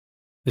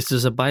This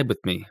is Abide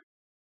With Me,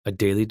 a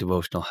daily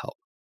devotional help.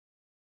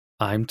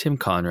 I'm Tim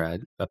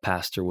Conrad, a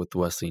pastor with the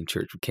Wesleyan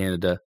Church of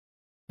Canada,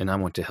 and I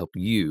want to help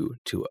you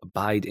to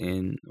abide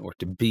in or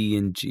to be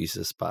in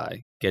Jesus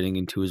by getting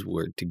into His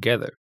Word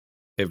together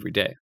every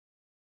day.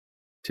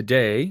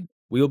 Today,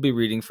 we will be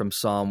reading from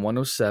Psalm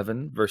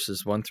 107,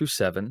 verses 1 through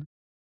 7,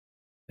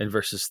 and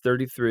verses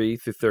 33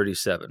 through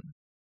 37,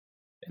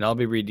 and I'll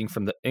be reading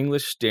from the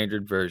English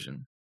Standard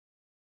Version.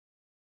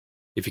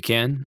 If you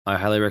can, I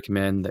highly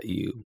recommend that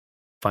you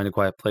find a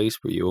quiet place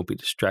where you won't be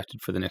distracted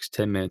for the next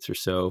 10 minutes or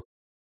so,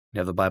 and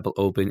have the Bible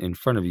open in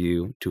front of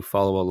you to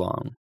follow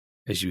along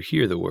as you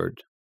hear the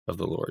word of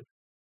the Lord.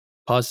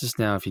 Pause this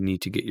now if you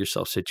need to get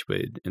yourself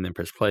situated, and then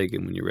press play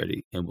again when you're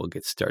ready, and we'll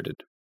get started.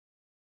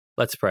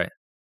 Let's pray.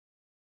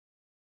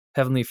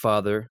 Heavenly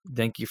Father,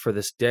 thank you for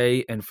this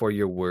day and for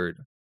your word.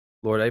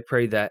 Lord, I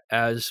pray that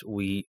as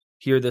we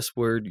hear this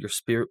word, your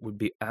Spirit would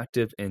be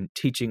active in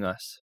teaching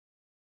us,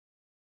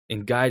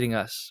 in guiding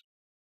us,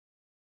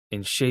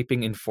 in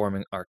shaping and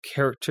forming our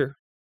character,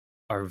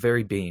 our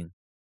very being.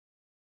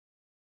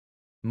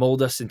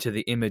 Mold us into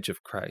the image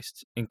of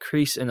Christ.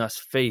 Increase in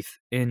us faith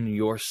in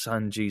your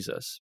Son,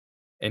 Jesus.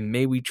 And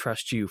may we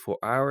trust you for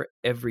our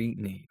every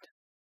need,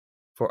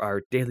 for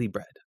our daily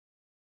bread.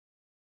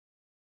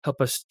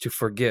 Help us to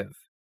forgive,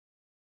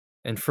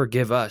 and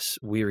forgive us,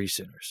 weary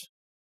sinners,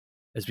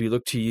 as we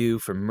look to you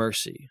for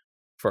mercy,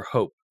 for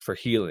hope, for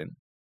healing,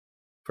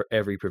 for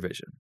every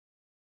provision.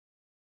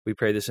 We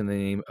pray this in the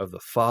name of the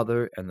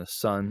Father, and the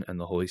Son, and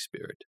the Holy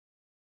Spirit.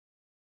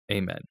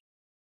 Amen.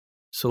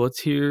 So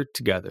let's hear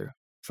together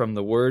from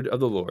the word of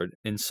the Lord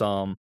in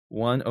Psalm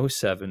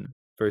 107,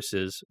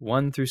 verses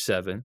 1 through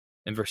 7,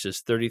 and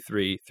verses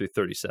 33 through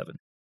 37.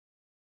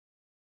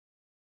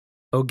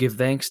 Oh, give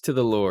thanks to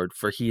the Lord,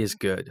 for he is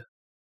good,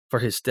 for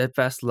his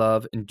steadfast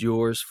love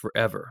endures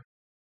forever.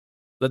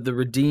 Let the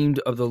redeemed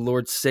of the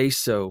Lord say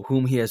so,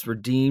 whom he has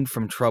redeemed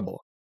from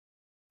trouble,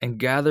 and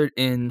gathered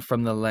in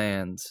from the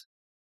lands,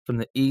 from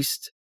the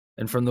east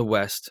and from the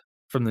west,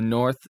 from the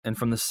north and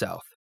from the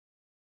south.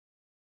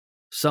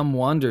 Some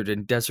wandered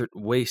in desert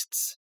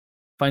wastes,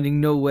 finding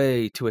no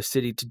way to a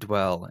city to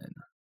dwell in.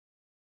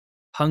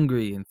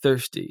 Hungry and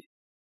thirsty,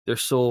 their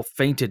soul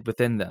fainted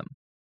within them.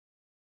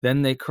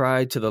 Then they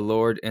cried to the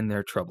Lord in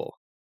their trouble,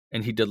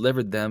 and he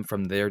delivered them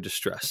from their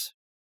distress.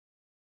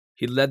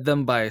 He led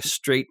them by a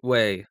straight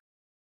way,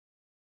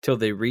 till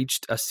they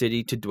reached a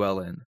city to dwell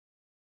in.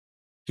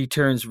 He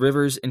turns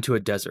rivers into a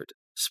desert,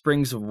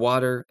 springs of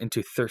water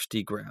into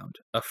thirsty ground,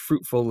 a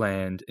fruitful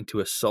land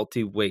into a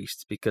salty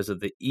waste because of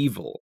the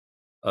evil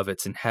of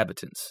its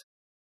inhabitants.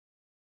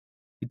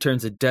 He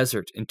turns a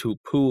desert into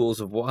pools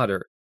of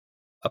water,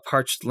 a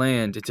parched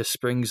land into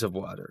springs of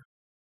water.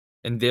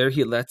 And there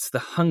he lets the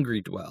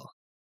hungry dwell,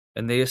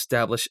 and they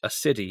establish a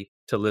city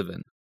to live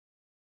in.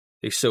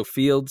 They sow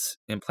fields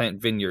and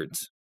plant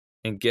vineyards,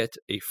 and get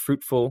a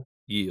fruitful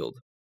yield.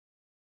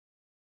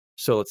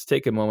 So let's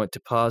take a moment to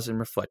pause and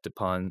reflect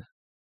upon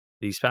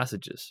these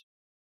passages,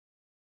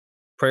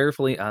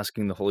 prayerfully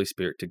asking the Holy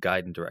Spirit to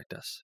guide and direct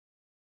us.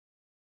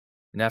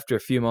 And after a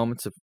few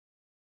moments of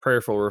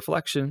prayerful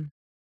reflection,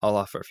 I'll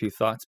offer a few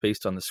thoughts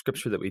based on the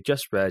scripture that we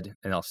just read,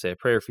 and I'll say a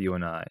prayer for you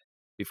and I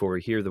before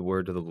we hear the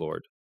word of the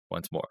Lord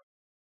once more.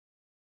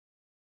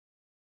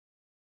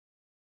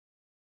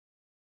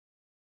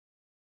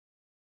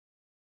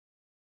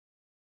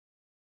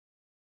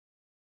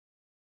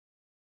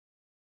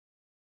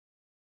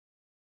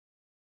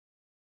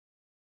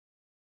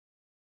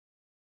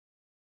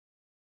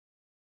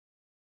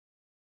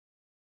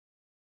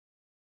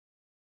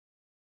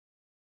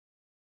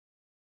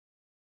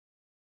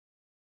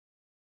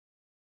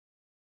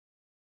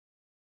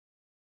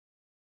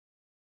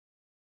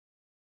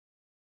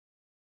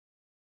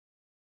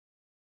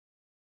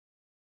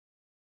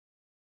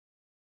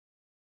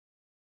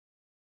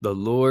 The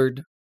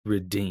Lord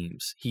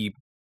redeems. He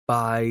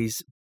buys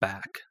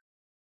back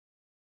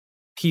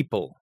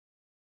people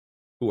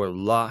who are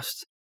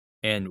lost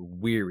and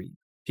weary,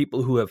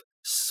 people who have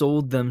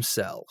sold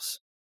themselves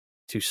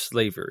to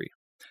slavery,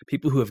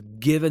 people who have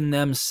given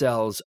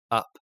themselves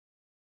up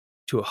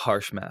to a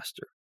harsh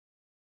master.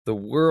 The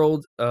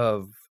world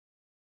of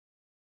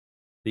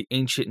the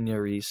ancient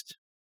Near East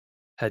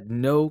had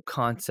no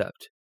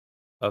concept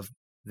of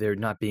there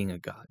not being a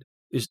God.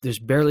 There's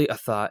barely a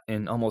thought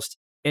in almost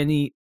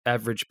any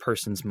average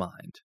person's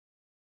mind,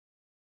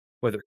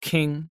 whether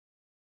king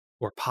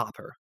or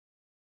pauper,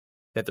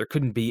 that there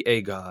couldn't be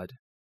a God.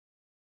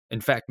 In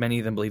fact, many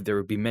of them believed there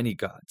would be many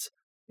gods,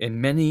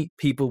 and many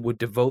people would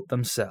devote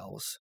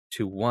themselves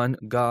to one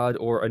God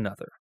or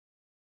another,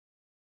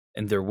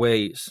 and their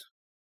ways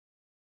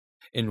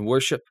in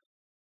worship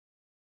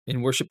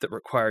that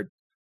required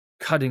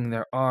cutting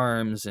their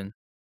arms and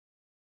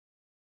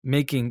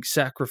making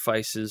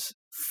sacrifices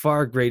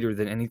far greater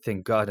than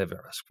anything God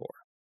ever asked for,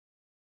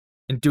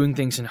 and doing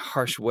things in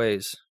harsh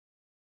ways.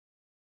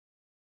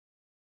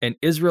 And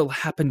Israel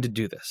happened to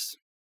do this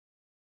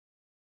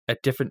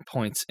at different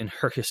points in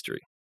her history.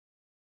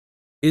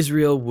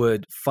 Israel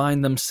would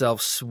find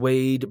themselves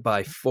swayed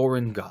by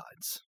foreign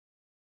gods,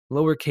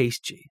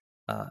 lowercase g,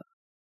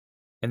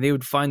 and they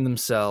would find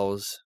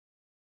themselves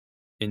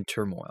in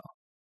turmoil.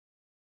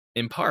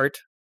 In part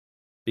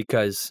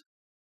because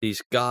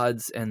these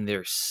gods and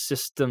their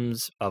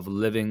systems of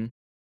living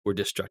were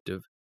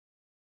destructive,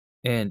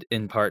 and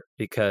in part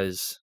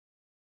because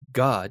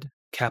God,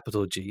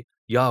 capital G,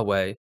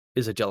 Yahweh,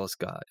 is a jealous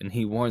God, and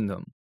he warned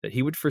them that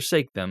he would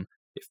forsake them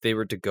if they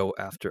were to go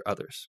after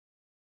others.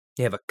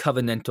 They have a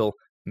covenantal,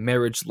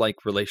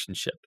 marriage-like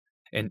relationship,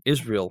 and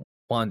Israel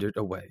wandered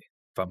away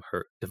from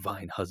her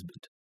divine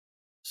husband,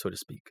 so to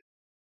speak.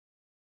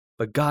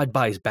 But God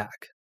buys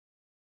back.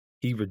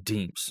 He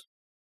redeems.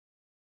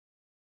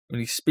 When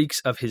he speaks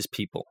of his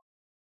people,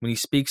 when he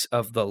speaks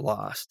of the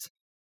lost,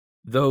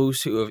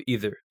 those who have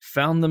either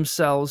found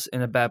themselves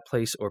in a bad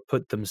place or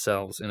put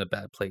themselves in a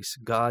bad place,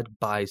 God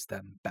buys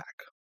them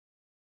back.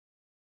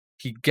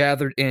 He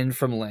gathered in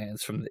from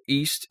lands from the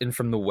east and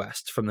from the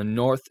west, from the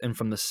north and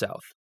from the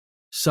south.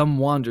 Some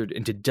wandered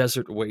into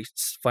desert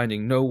wastes,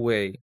 finding no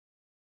way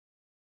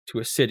to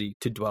a city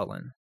to dwell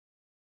in.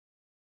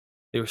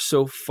 They were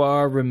so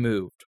far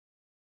removed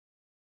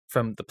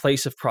from the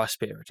place of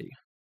prosperity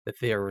that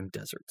they are in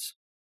deserts,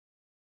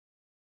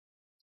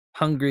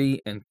 hungry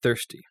and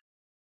thirsty.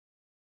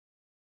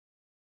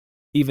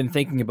 Even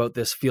thinking about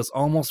this feels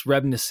almost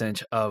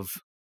reminiscent of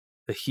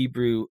the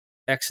Hebrew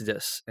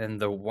Exodus and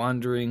the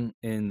wandering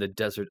in the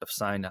desert of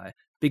Sinai.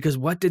 Because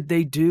what did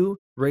they do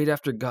right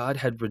after God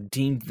had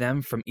redeemed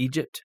them from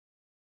Egypt?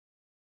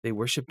 They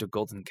worshipped a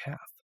golden calf.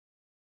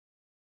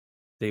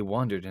 They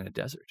wandered in a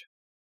desert.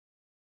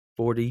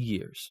 40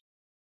 years.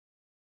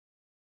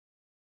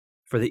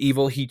 For the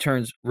evil, he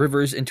turns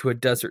rivers into a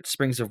desert,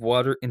 springs of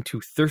water into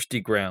thirsty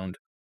ground,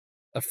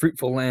 a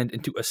fruitful land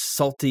into a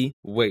salty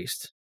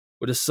waste.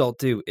 What does salt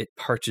do? It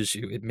parches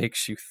you. It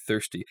makes you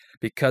thirsty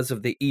because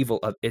of the evil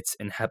of its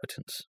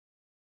inhabitants.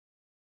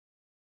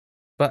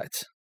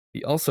 But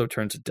he also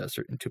turns a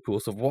desert into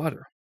pools of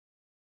water.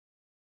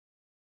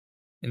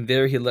 And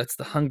there he lets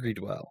the hungry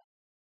dwell,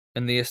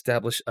 and they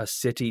establish a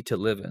city to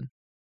live in.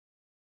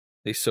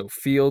 They sow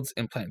fields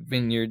and plant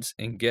vineyards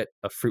and get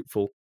a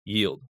fruitful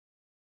yield.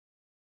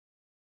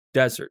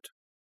 Desert,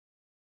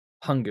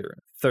 hunger,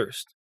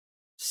 thirst,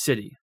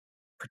 city,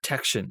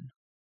 protection,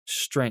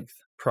 strength,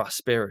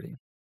 prosperity.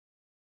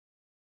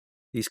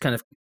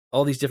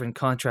 All these different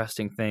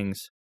contrasting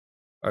things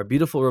are a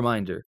beautiful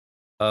reminder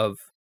of,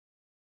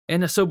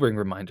 and a sobering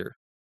reminder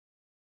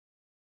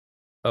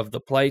of the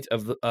plight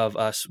of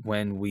us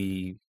when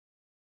we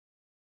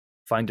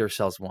find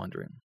ourselves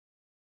wandering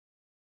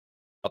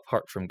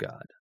apart from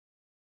God.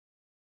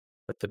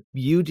 But the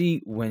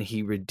beauty when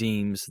he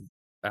redeems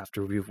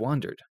after we've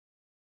wandered.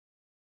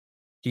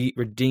 He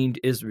redeemed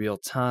Israel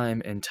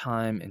time and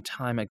time and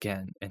time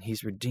again, and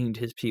he's redeemed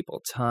his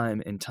people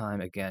time and time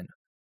again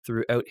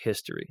throughout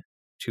history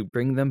to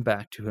bring them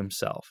back to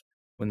himself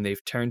when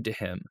they've turned to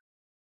him,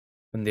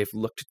 when they've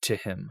looked to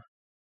him,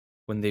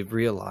 when they've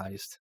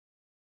realized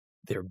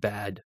their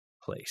bad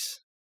place,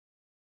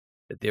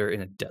 that they're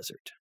in a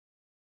desert.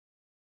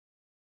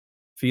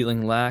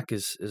 Feeling lack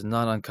is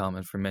not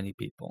uncommon for many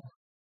people.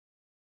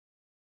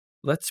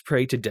 Let's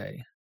pray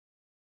today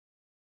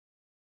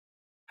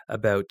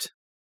about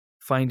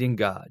finding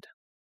God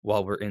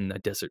while we're in a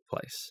desert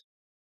place,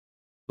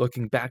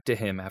 looking back to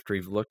him after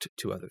we've looked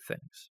to other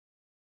things,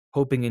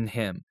 hoping in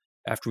him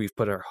after we've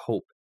put our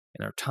hope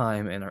and our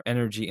time and our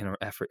energy and our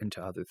effort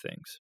into other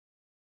things.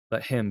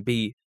 Let him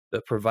be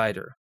the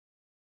provider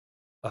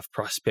of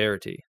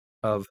prosperity,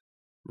 of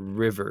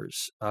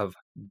rivers, of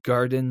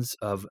gardens,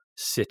 of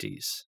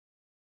cities,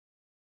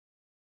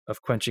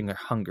 of quenching our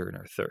hunger and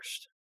our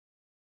thirst.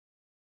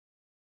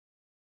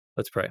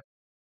 Let's pray.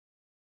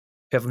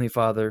 Heavenly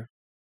Father,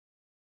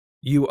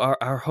 you are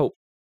our hope.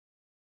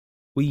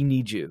 We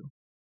need you.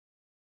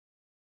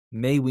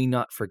 May we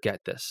not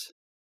forget this,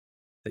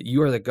 that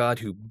you are the God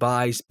who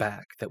buys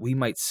back, that we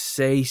might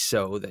say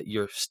so, that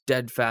your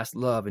steadfast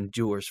love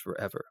endures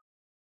forever.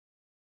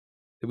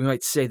 That we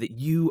might say that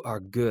you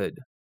are good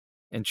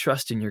and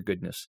trust in your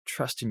goodness,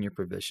 trust in your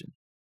provision.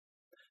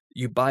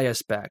 You buy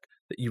us back,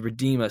 that you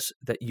redeem us,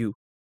 that you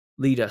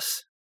lead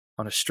us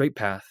on a straight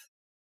path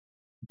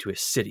into a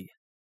city,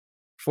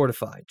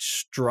 fortified,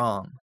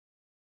 strong,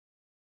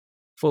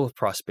 full of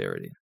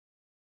prosperity,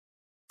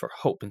 for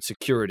hope and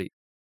security.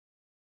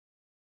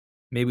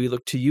 May we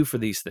look to you for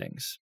these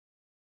things,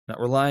 not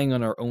relying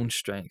on our own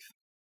strength,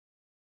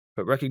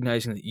 but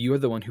recognizing that you are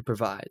the one who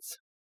provides,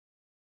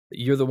 that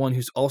you're the one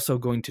who's also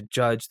going to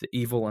judge the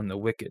evil and the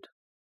wicked,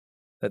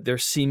 that their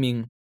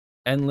seeming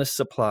endless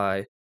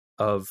supply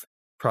of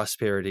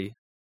prosperity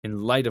in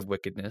light of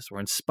wickedness or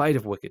in spite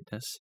of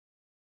wickedness,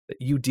 that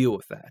you deal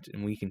with that,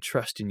 and we can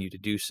trust in you to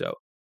do so,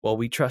 while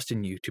we trust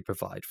in you to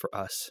provide for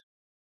us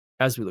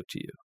as we look to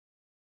you.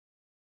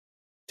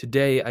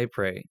 Today, I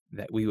pray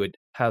that we would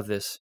have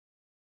this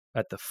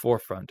at the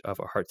forefront of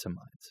our hearts and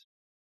minds.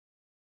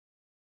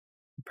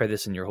 I pray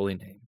this in your holy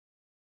name.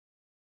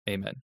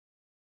 Amen.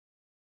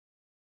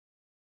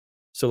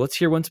 So let's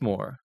hear once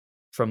more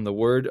from the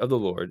word of the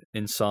Lord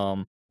in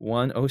Psalm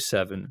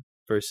 107,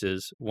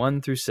 verses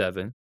 1 through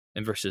 7,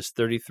 and verses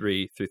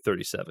 33 through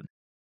 37.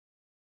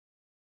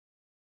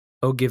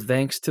 O give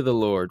thanks to the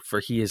Lord,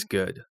 for he is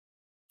good,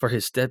 for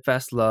his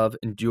steadfast love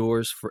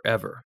endures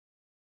forever.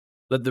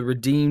 Let the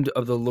redeemed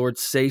of the Lord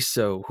say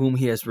so, whom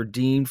he has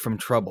redeemed from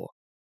trouble,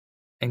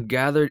 and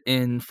gathered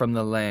in from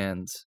the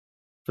lands,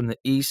 from the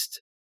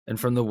east and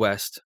from the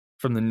west,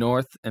 from the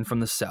north and from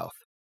the south.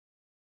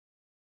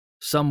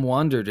 Some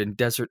wandered in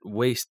desert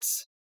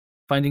wastes,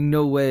 finding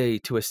no way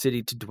to a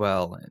city to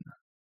dwell in.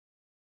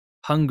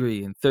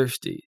 Hungry and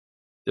thirsty,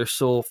 their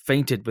soul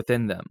fainted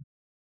within them.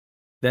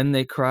 Then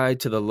they cried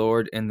to the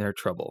Lord in their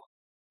trouble,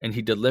 and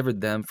he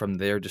delivered them from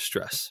their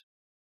distress.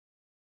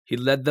 He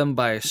led them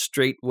by a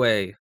straight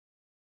way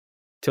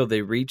till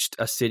they reached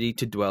a city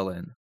to dwell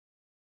in.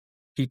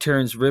 He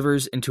turns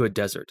rivers into a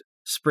desert,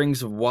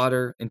 springs of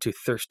water into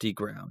thirsty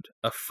ground,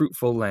 a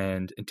fruitful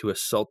land into a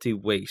salty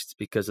waste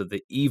because of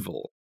the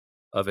evil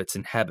of its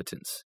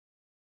inhabitants.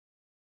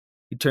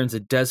 He turns a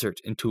desert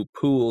into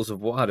pools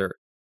of water,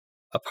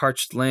 a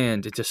parched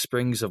land into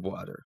springs of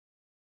water.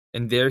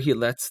 And there he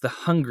lets the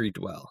hungry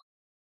dwell,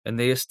 and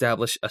they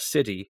establish a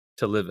city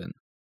to live in.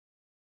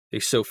 They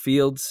sow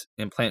fields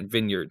and plant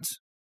vineyards,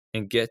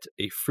 and get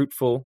a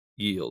fruitful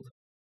yield.